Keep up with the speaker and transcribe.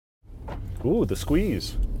Ooh, the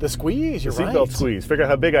squeeze. The squeeze, you're The right. seatbelt squeeze. Figure out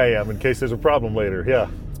how big I am in case there's a problem later. Yeah.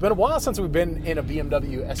 It's been a while since we've been in a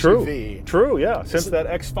BMW SUV. True, yeah. Since that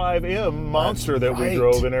X5M monster that we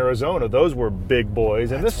drove in Arizona, those were big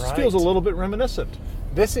boys, and this feels a little bit reminiscent.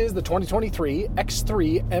 This is the 2023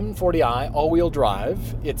 X3 M40i all-wheel drive.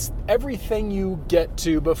 It's everything you get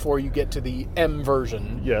to before you get to the M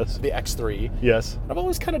version, Yes. the X3. Yes. I've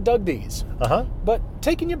always kind of dug these. Uh-huh. But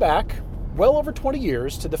taking you back well over 20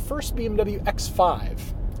 years to the first BMW X5.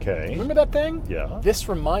 Okay. Remember that thing? Yeah. This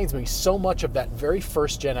reminds me so much of that very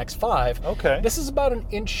first Gen X5. Okay. This is about an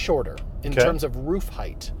inch shorter in terms of roof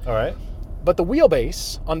height. All right. But the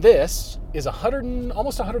wheelbase on this is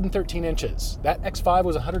almost 113 inches. That X5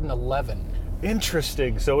 was 111.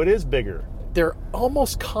 Interesting. So it is bigger. They're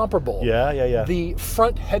almost comparable. Yeah. The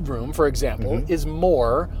front headroom, for example, is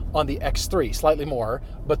more on the X3, slightly more,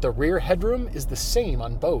 but the rear headroom is the same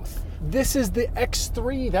on both. This is the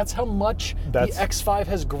X3. That's how much the X5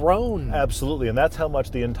 has grown. Absolutely, and that's how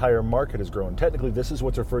much the entire market has grown. Technically, this is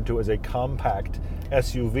what's referred to as a compact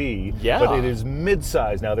SUV, but it is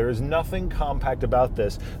mid-size. Now, there is nothing compact about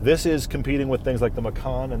this. This is competing with things like the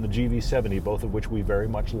Macan and the GV70, both of which we very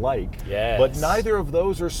much like. Yes. But neither of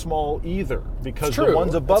those are small either, because the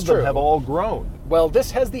ones above them have all grown. Well,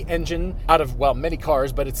 this has the engine out of, well, many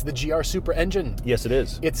cars, but it's the GR Super engine. Yes, it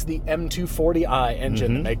is. It's the M240i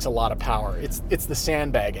engine that makes a lot of power. It's the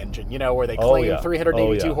sandbag engine, you know, where they claim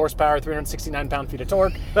 382 horsepower, 369 pound-feet of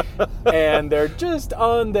torque, and they're just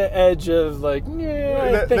on the edge of like,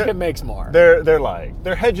 I think it makes more. They're lying.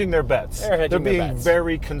 They're hedging their bets. They're being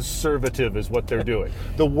very conservative is what they're doing.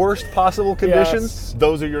 The worst possible conditions,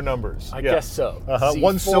 those are your numbers. I guess so.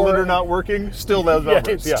 One cylinder not working, still those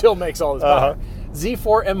numbers. It still makes all this power.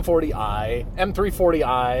 Z4 M40i,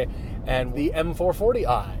 M340i, and the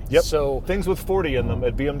M440i. Yep. So things with 40 in them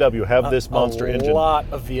at BMW have this monster engine. A lot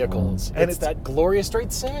of vehicles. And it's that glorious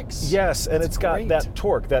straight six. Yes, and it's got that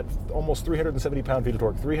torque, that almost 370 pound-feet of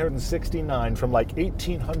torque, 369 from like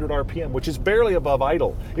 1800 RPM, which is barely above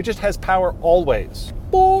idle. It just has power always.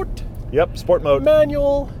 Sport. Yep, sport mode.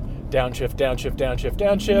 Manual. Downshift, downshift, downshift,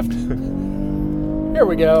 downshift. Here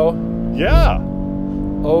we go. Yeah.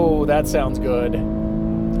 Oh, that sounds good.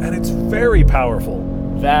 And it's very powerful.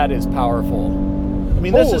 That is powerful. I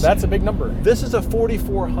mean, that's a big number. This is a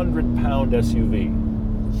 4,400 pound SUV.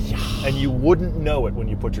 Yeah. And you wouldn't know it when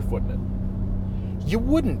you put your foot in it. You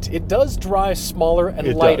wouldn't. It does drive smaller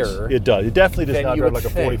and lighter. It does. It definitely does not drive like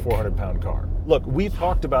a think. 4,400 pound car. Look, we've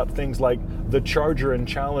talked about things like the Charger and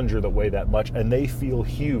Challenger that weigh that much, and they feel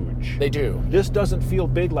huge. They do. This doesn't feel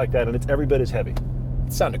big like that, and it's every bit as heavy.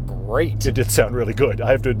 It sounded great. It did sound really good,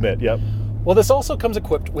 I have to admit, yep. Well, this also comes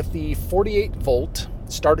equipped with the 48-volt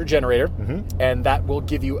starter generator, and that will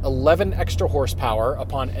give you 11 extra horsepower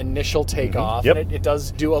upon initial takeoff. Yep. And it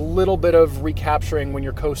does do a little bit of recapturing when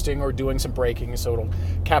you're coasting or doing some braking, so it'll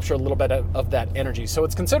capture a little bit of that energy. So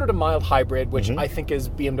it's considered a mild hybrid, which I think is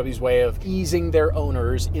BMW's way of easing their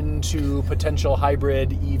owners into potential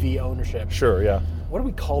hybrid EV ownership. Sure, yeah. What do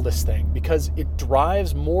we call this thing? Because it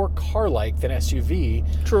drives more car-like than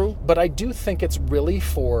SUV. True. But I do think it's really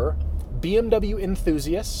for BMW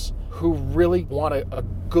enthusiasts who really want a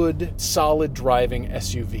good, solid driving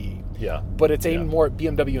SUV. Yeah. But it's aimed more at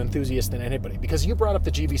BMW enthusiasts than anybody. Because you brought up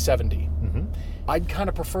the GV70. I'd kind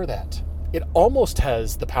of prefer that. It almost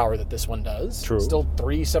has the power that this one does. True. Still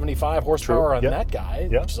 375 horsepower on that guy,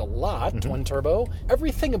 which is a lot, twin turbo.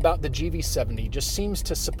 Everything about the GV70 just seems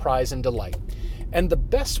to surprise and delight. And the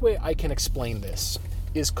best way I can explain this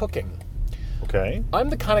is cooking. Okay. I'm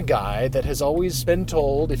the kind of guy that has always been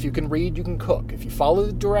told, if you can read, you can cook. If you follow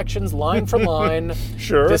the directions line for line,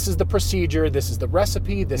 sure. This is the procedure, this is the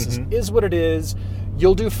recipe, this is what it is,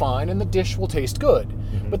 you'll do fine and the dish will taste good.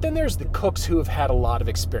 But then there's the cooks who have had a lot of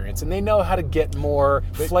experience and they know how to get more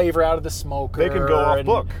flavor out of the smoker. They can go off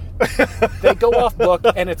book. They go off book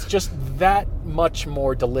and it's just that much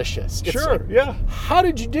more delicious. It's sure, like, how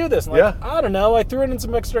did you do this? And like, I don't know, I threw in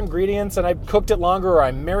some extra ingredients and I cooked it longer or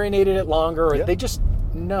I marinated it longer. Or they just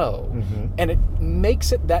know. And it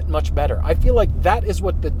makes it that much better. I feel like that is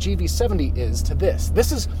what the GV70 is to this.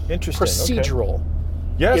 This is procedural. Okay.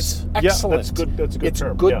 Yes. It's excellent. That's good. That's a good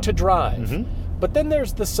term. It's good to drive. But then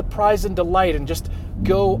there's the surprise and delight and just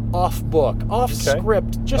go off book, off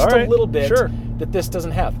script, just a little bit that this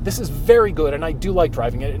doesn't have. This is very good, and I do like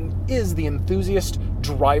driving it, and is the enthusiast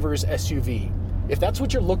driver's SUV. If that's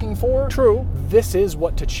what you're looking for, this is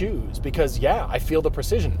what to choose. Because, I feel the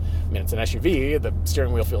precision. I mean, it's an SUV, the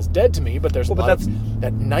steering wheel feels dead to me, but there's a lot of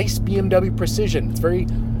that nice BMW precision. It's very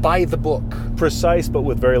by the book. Precise, but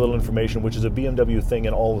with very little information, which is a BMW thing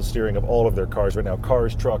in all the steering of all of their cars right now.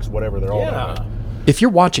 Cars, trucks, whatever, they're all that way. If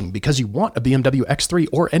you're watching because you want a BMW X3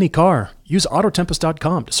 or any car, use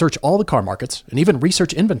Autotempest.com to search all the car markets and even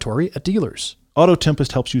research inventory at dealers.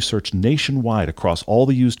 AutoTempest helps you search nationwide across all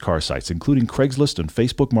the used car sites, including Craigslist and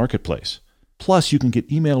Facebook Marketplace. Plus, you can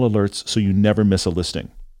get email alerts so you never miss a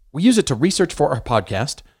listing. We use it to research for our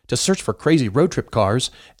podcast, to search for crazy road trip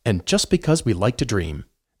cars, and just because we like to dream.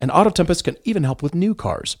 And Autotempest can even help with new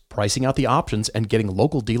cars, pricing out the options and getting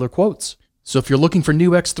local dealer quotes. So if you're looking for new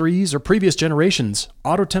X3s or previous generations,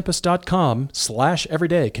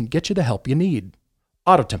 Autotempest.com/everyday can get you the help you need.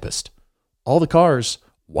 Autotempest. All the cars,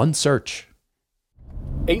 one search.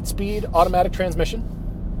 8-speed automatic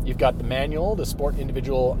transmission. You've got the manual, the sport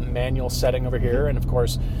individual manual setting over here. And of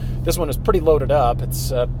course, this one is pretty loaded up.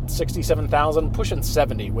 It's 67,000, pushing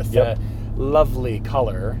 70 with the lovely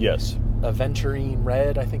color. Yes. Aventurine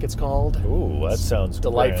red, I think it's called. Ooh, that sounds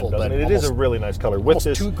delightful. Grand, but it is a really nice color. With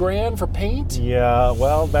almost $2,000 for paint. Yeah,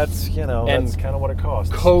 well, that's that's kind of what it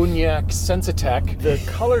costs. Cognac Sensitech. The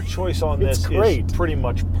color choice on this is pretty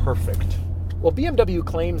much perfect. Well, BMW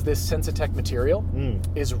claims this Sensitech material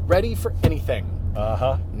is ready for anything.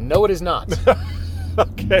 No, it is not.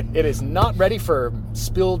 Okay. It is not ready for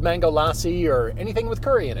spilled mango lassi or anything with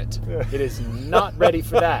curry in it. It is not ready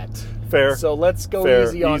for that. Fair. So let's go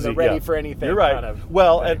easy on the ready for anything. You're right. Kind of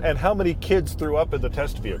well, and how many kids threw up in the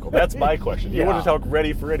test vehicle? That's my question. You want to talk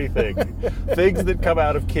ready for anything. Things that come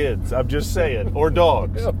out of kids, I'm just saying. Or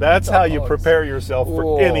dogs. That's how you prepare yourself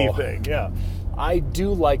for anything. Yeah. I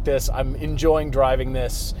do like this. I'm enjoying driving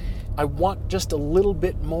this. I want just a little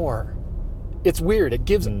bit more. It's weird. It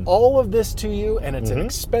gives all of this to you, and it's an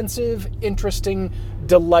expensive, interesting,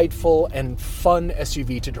 delightful, and fun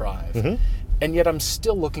SUV to drive. And yet I'm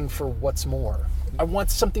still looking for what's more. I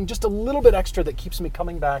want something just a little bit extra that keeps me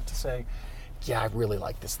coming back to say, yeah, I really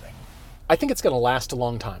like this thing. I think it's going to last a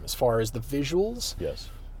long time as far as the visuals. Yes.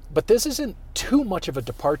 But this isn't too much of a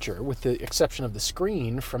departure, with the exception of the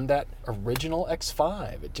screen, from that original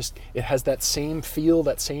X5. It has that same feel,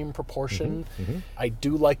 that same proportion. I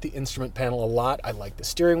do like the instrument panel a lot. I like the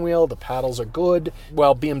steering wheel. The paddles are good.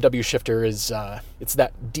 Well, BMW shifter is it's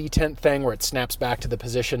that detent thing where it snaps back to the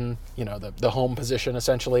position, the home position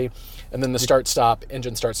essentially, and then the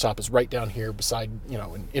engine start stop is right down here beside,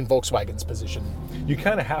 in Volkswagen's position. You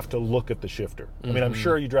kind of have to look at the shifter. I mean, I'm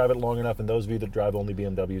sure you drive it long enough, and those of you that drive only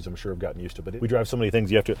BMWs, I'm sure have gotten used to it. But we drive so many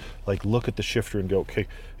things, you have to look at the shifter and go, okay,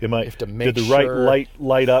 did the right light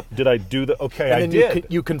light up? Did I do the? Okay, and I then did.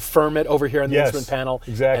 You confirm it over here on the instrument panel,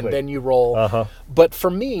 exactly, and then you roll. But for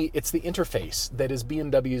me, it's the interface that is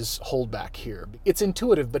BMW's holdback here. It's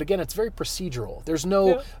intuitive, but again, it's very procedural. There's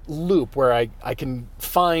no loop where I can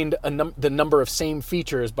find the number of same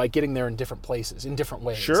features by getting there in different places, in different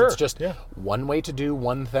ways. Sure. It's just one way to do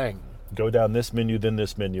one thing. Go down this menu, then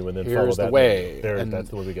this menu, and then Here's follow that the way. menu. That's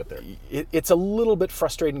the way we get there. It's a little bit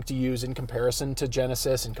frustrating to use in comparison to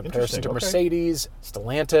Genesis, in comparison to Mercedes,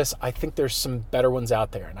 Stellantis. I think there's some better ones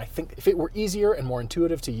out there. And I think if it were easier and more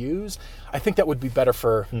intuitive to use, I think that would be better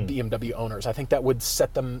for BMW owners. I think that would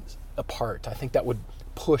set them apart. I think that would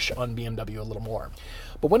push on BMW a little more.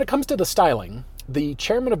 But when it comes to the styling, the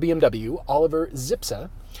chairman of BMW, Oliver Zipse,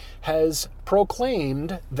 has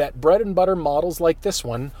proclaimed that bread and butter models like this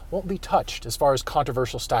one won't be touched as far as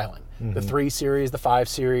controversial styling. The 3 Series, the 5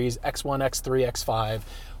 Series, X1, X3, X5,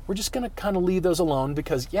 we're just going to kind of leave those alone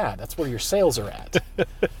because, that's where your sales are at.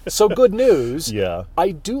 So good news. Yeah. I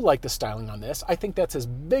do like the styling on this. I think that's as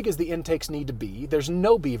big as the intakes need to be. There's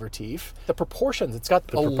no beaver teeth. The proportions, it's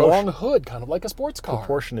got a long hood, kind of like a sports car.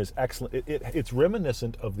 Proportion is excellent. It's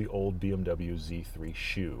reminiscent of the old BMW Z3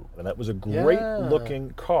 shoe, and that was a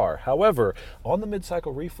great-looking car. However, on the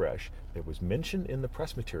mid-cycle refresh, it was mentioned in the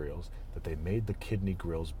press materials that they made the kidney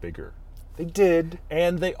grills bigger. They did.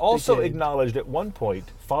 And they also acknowledged at one point,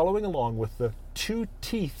 following along with the 2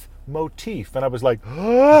 teeth motif. And I was like,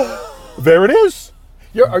 there it is.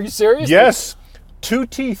 Are you serious? Yes. 2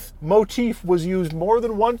 teeth motif was used more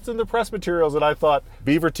than once in the press materials. And I thought,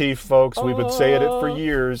 beaver teeth, folks, we've been saying it for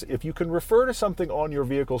years. If you can refer to something on your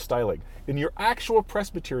vehicle styling in your actual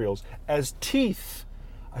press materials as teeth,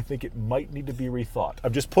 I think it might need to be rethought.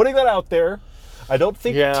 I'm just putting that out there. I don't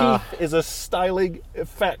think teeth is a styling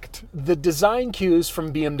effect. The design cues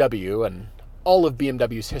from BMW and all of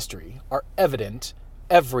BMW's history are evident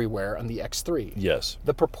everywhere on the X3. Yes.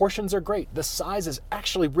 The proportions are great. The size is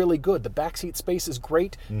actually really good. The backseat space is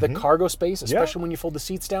great. The cargo space, especially when you fold the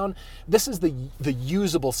seats down. This is the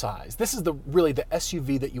usable size. This is really the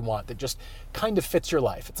SUV that you want, that just kind of fits your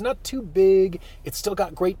life. It's not too big. It's still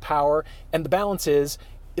got great power. And the balance is,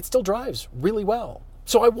 it still drives really well.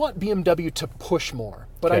 So I want BMW to push more,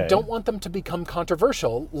 but I don't want them to become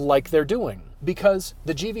controversial like they're doing, because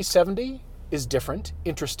the GV70 is different,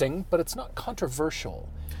 interesting, but it's not controversial.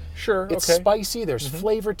 Sure, it's spicy, there's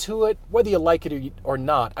flavor to it. Whether you like it or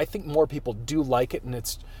not, I think more people do like it, and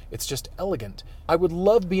it's just elegant. I would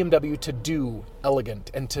love BMW to do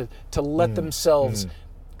elegant and to let themselves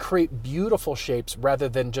create beautiful shapes rather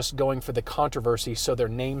than just going for the controversy so their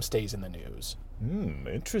name stays in the news.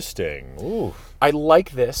 Interesting. Ooh. I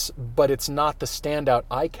like this, but it's not the standout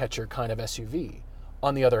eye-catcher kind of SUV.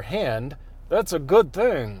 On the other hand, that's a good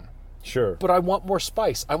thing. Sure. But I want more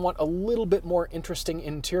spice. I want a little bit more interesting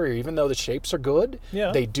interior. Even though the shapes are good,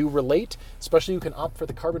 they do relate. Especially you can opt for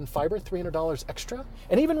the carbon fiber, $300 extra.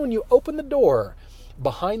 And even when you open the door,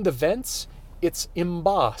 behind the vents, it's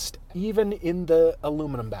embossed, even in the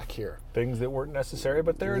aluminum back here. Things that weren't necessary,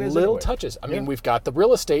 but there it is. Little touches. I mean, we've got the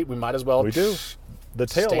real estate. We might as well. We do. The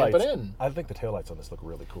stamp taillights. It in. I think the taillights on this look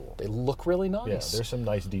really cool. They look really nice. Yeah, there's some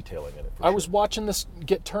nice detailing in it. I was watching this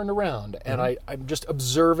get turned around, and I'm just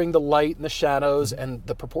observing the light and the shadows, and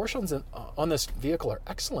the proportions on this vehicle are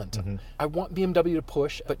excellent. I want BMW to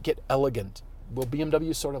push, but get elegant. Will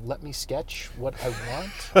BMW sort of let me sketch what I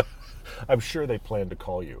want? I'm sure they plan to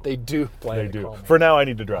call you. They do plan to call me. For now, I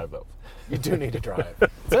need to drive, though. You do need to drive.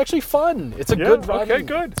 It's actually fun. It's a good driving. Okay,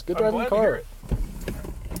 good. It's a good driving car.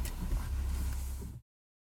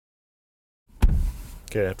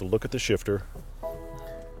 Okay, I have to look at the shifter. You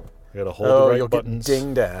gotta hold the right buttons. Get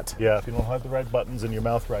dinged at. Yeah, if you don't have the right buttons in your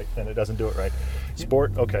mouth right, then it doesn't do it right.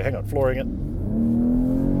 Sport, okay, hang on, flooring it.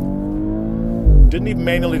 Didn't even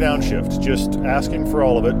manually downshift, just asking for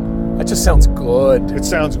all of it. That just sounds good. It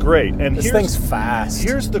sounds great. And this thing's fast.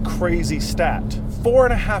 Here's the crazy stat.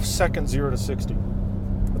 4.5 seconds, 0 to 60.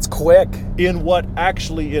 It's quick. In what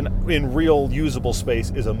actually, in real usable space,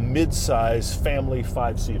 is a mid-size family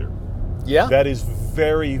 5-seater. Yeah. That is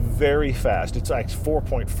very, very fast. It's like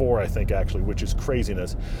 4.4, I think, actually, which is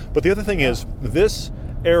craziness. But the other thing is, this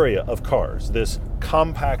area of cars, this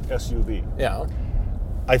compact SUV,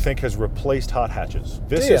 I think has replaced hot hatches.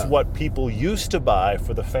 This is what people used to buy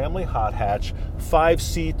for the family hot hatch. 5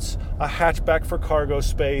 seats, a hatchback for cargo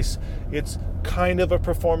space. It's kind of a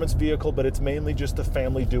performance vehicle, but it's mainly just the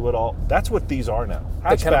family do-it-all. That's what these are now.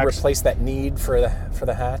 They kind of replace that need for the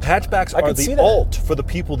hatch. Hatchbacks are the alt for the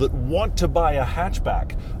people that want to buy a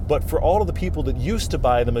hatchback, but for all of the people that used to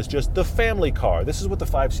buy them as just the family car, this is what the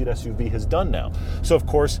 5-seat SUV has done now. So of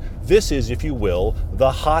course, this is, if you will,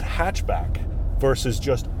 the hot hatchback versus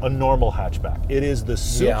just a normal hatchback. It is the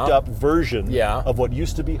souped-up version of what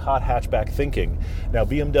used to be hot hatchback thinking. Now,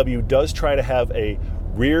 BMW does try to have a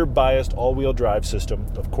rear-biased all-wheel drive system.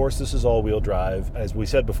 Of course, this is all-wheel drive. As we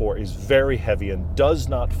said before, is very heavy and does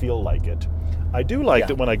not feel like it. I do like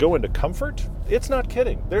that when I go into comfort, it's not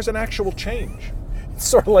kidding. There's an actual change. It's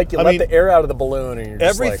sort of like you let the air out of the balloon and you're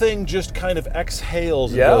just everything just kind of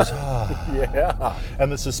exhales and goes,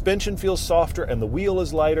 and the suspension feels softer and the wheel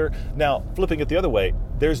is lighter. Now, flipping it the other way,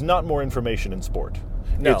 there's not more information in Sport.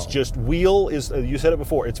 No. It's just wheel is, you said it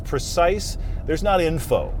before, it's precise. There's not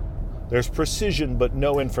info. There's precision, but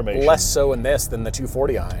no information. Less so in this than the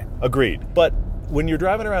 240i. Agreed. But when you're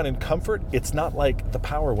driving around in comfort, it's not like the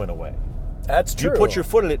power went away. That's true. You put your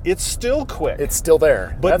foot in it, it's still quick. It's still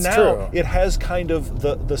there. But That's now true. It has kind of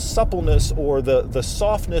the suppleness or the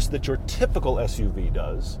softness that your typical SUV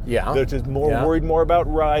does. Yeah. That is more worried more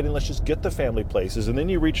about ride and let's just get the family places. And then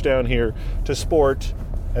you reach down here to Sport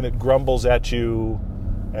and it grumbles at you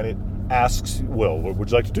and it asks, well, what would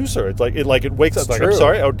you like to do, sir? It's like it wakes up like, I'm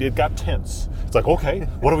sorry, it got tense. It's like, okay,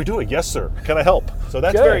 what are we doing? Yes, sir. Can I help? So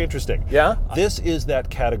that's very interesting. Yeah. This is that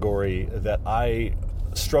category that I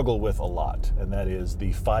struggle with a lot, and that is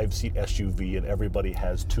the 5-seat SUV and everybody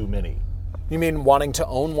has too many. You mean wanting to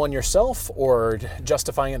own one yourself or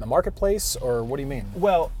justifying it in the marketplace, or what do you mean?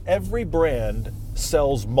 Well, every brand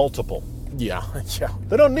sells multiple. Yeah.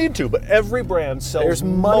 They don't need to, but every brand sells There's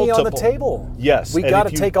money multiple. On the table. Yes. We got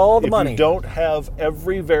to take all the money. If you don't have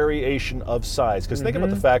every variation of size, because think about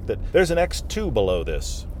the fact that there's an X2 below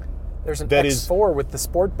this. There's an X4 with the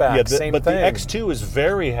Sportback, same but thing. The X2 is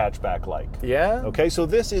very hatchback-like. Yeah. Okay, so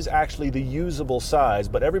this is actually the usable size,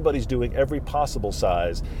 but everybody's doing every possible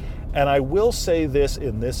size. And I will say this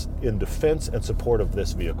in defense and support of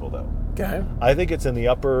this vehicle, though. Okay. I think it's in the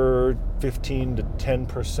upper 15 to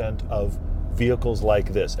 10% of vehicles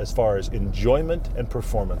like this as far as enjoyment and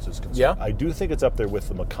performance is concerned. Yeah. I do think it's up there with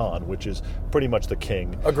the Macan, which is pretty much the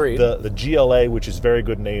king. Agreed. The GLA, which is very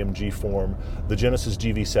good in AMG form, the Genesis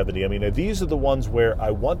GV70. I mean, these are the ones where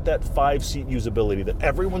I want that 5-seat usability that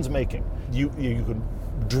everyone's making. You can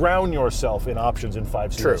drown yourself in options in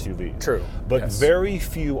 5-seat SUVs. True. But very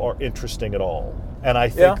few are interesting at all. And I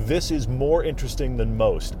think this is more interesting than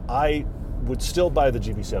most. I would still buy the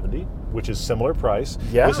GV70, which is similar price.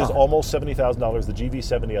 Yeah. This is almost $70,000. The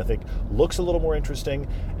GV70, I think, looks a little more interesting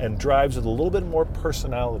and drives with a little bit more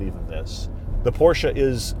personality than this. The Porsche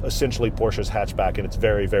is essentially Porsche's hatchback, and it's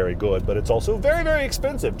very, very good, but it's also very, very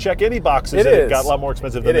expensive. Check any boxes, and it got a lot more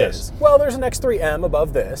expensive than this. Well, there's an X3M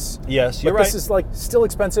above this. Yes, you're right. This is like still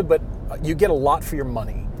expensive, but you get a lot for your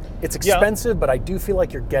money. It's expensive, but I do feel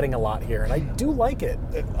like you're getting a lot here, and I do like it.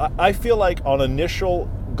 I feel like on initial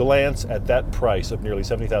glance at that price of nearly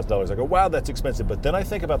 $70,000, I go, wow, that's expensive. But then I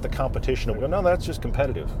think about the competition and go, no, that's just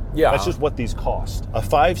competitive. Yeah. That's just what these cost. A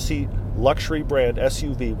 5-seat luxury brand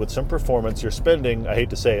SUV with some performance, you're spending, I hate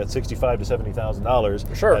to say it, $65,000 to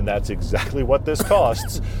 $70,000. Sure. And that's exactly what this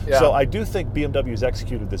costs. Yeah. So I do think BMW's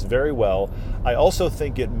executed this very well. I also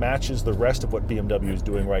think it matches the rest of what BMW is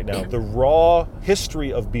doing right now. The raw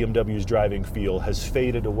history of BMW's driving feel has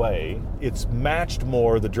faded away. It's matched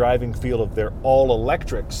more the driving feel of their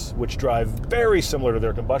all-electrics, which drive very similar to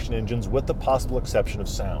their combustion engines with the possible exception of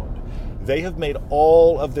sound. They have made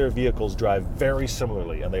all of their vehicles drive very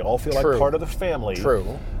similarly, and they all feel like part of the family. True.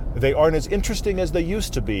 They aren't as interesting as they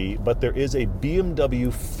used to be, but there is a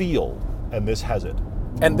BMW feel, and this has it.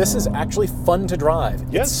 And this is actually fun to drive.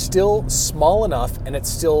 Yes. It's still small enough, and it's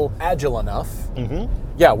still agile enough. Mm-hmm.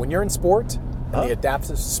 Yeah, when you're in sport, and the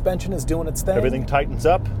adaptive suspension is doing its thing. Everything tightens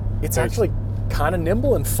up. It's actually kind of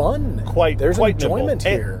nimble and fun. There's enjoyment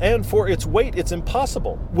here. And for its weight, it's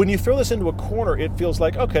impossible. When you throw this into a corner, it feels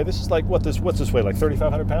like, okay, this is like, what's this weigh, like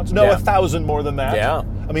 3,500 pounds? No, 1,000 more than that. Yeah.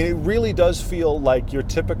 I mean, it really does feel like your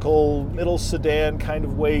typical middle sedan kind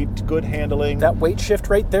of weight, good handling. That weight shift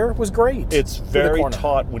right there was great. It's very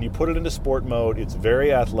taut. When you put it into sport mode, it's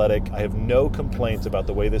very athletic. I have no complaints about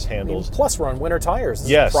the way this handles. Plus, we're on winter tires.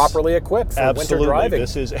 This is properly equipped for winter driving.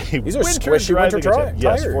 This is These are squishy winter tires.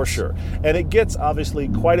 Yes, for sure. And it gets obviously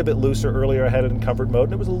quite a bit looser. Earlier I had it in comfort mode,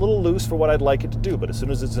 and it was a little loose for what I'd like it to do. But as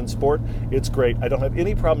soon as it's in sport, it's great. I don't have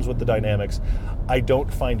any problems with the dynamics. I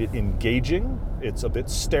don't find it engaging. It's a bit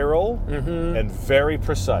sterile and very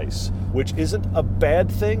precise, which isn't a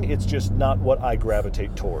bad thing. It's just not what I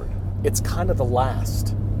gravitate toward. It's kind of the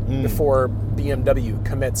last before BMW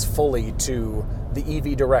commits fully to the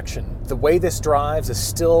EV direction. The way this drives is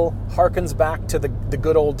still harkens back to the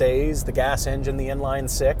good old days, the gas engine, the inline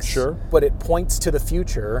six. Sure. But it points to the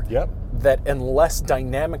future. Yep. That unless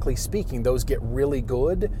dynamically speaking, those get really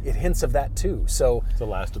good, it hints of that too. So it's the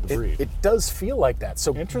last of the breed. It does feel like that.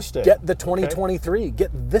 So interesting. Get the 2023. Okay.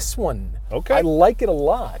 Get this one. Okay. I like it a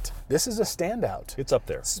lot. This is a standout. It's up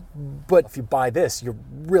there. But if you buy this, you're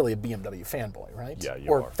really a BMW fanboy, right? Yeah, you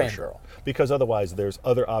or are. fangirl. Sure. Because otherwise, there's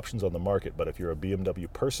other options on the market. But if you're a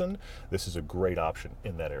BMW person, this is a great option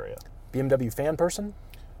in that area. BMW fan person?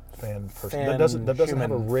 Fan person. That doesn't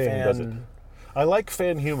have a ring, does it? I like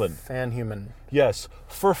fan human. Fan human. Yes,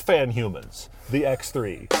 for fan humans, the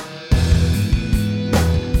X3.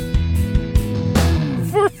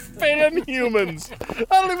 For fan humans. I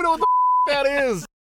don't even know what the that is.